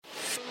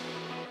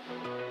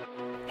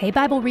Hey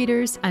Bible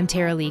readers, I'm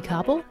Tara Lee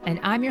Koppel, and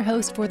I'm your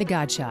host for The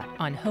God Shot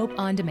on Hope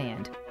on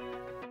Demand.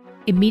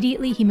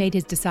 Immediately he made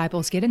his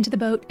disciples get into the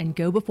boat and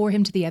go before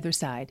him to the other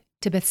side,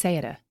 to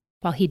Bethsaida,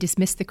 while he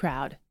dismissed the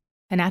crowd.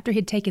 And after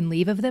he'd taken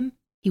leave of them,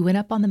 he went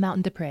up on the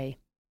mountain to pray.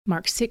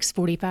 Mark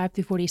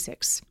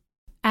 6:45-46.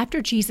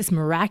 After Jesus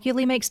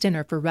miraculously makes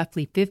dinner for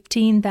roughly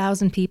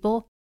 15,000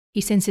 people,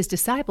 he sends his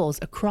disciples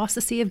across the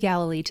Sea of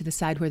Galilee to the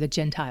side where the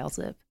Gentiles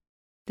live.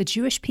 The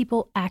Jewish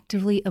people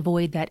actively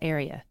avoid that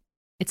area.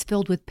 It's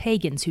filled with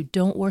pagans who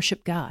don't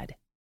worship God.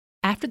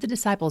 After the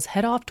disciples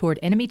head off toward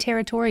enemy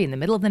territory in the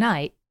middle of the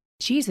night,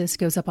 Jesus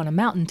goes up on a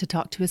mountain to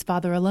talk to his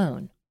Father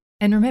alone.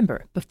 And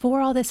remember,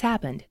 before all this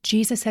happened,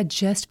 Jesus had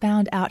just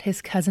found out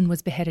his cousin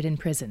was beheaded in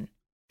prison.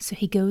 So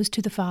he goes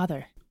to the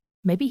Father.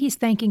 Maybe he's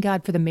thanking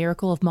God for the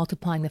miracle of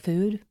multiplying the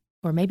food,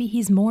 or maybe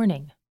he's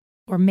mourning,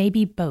 or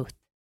maybe both.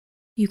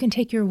 You can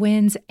take your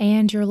wins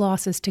and your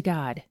losses to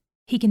God.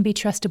 He can be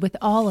trusted with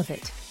all of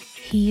it.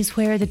 He's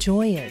where the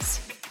joy is.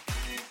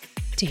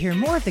 To hear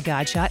more of The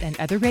God Shot and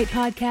other great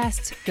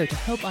podcasts, go to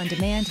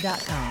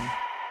hopeondemand.com.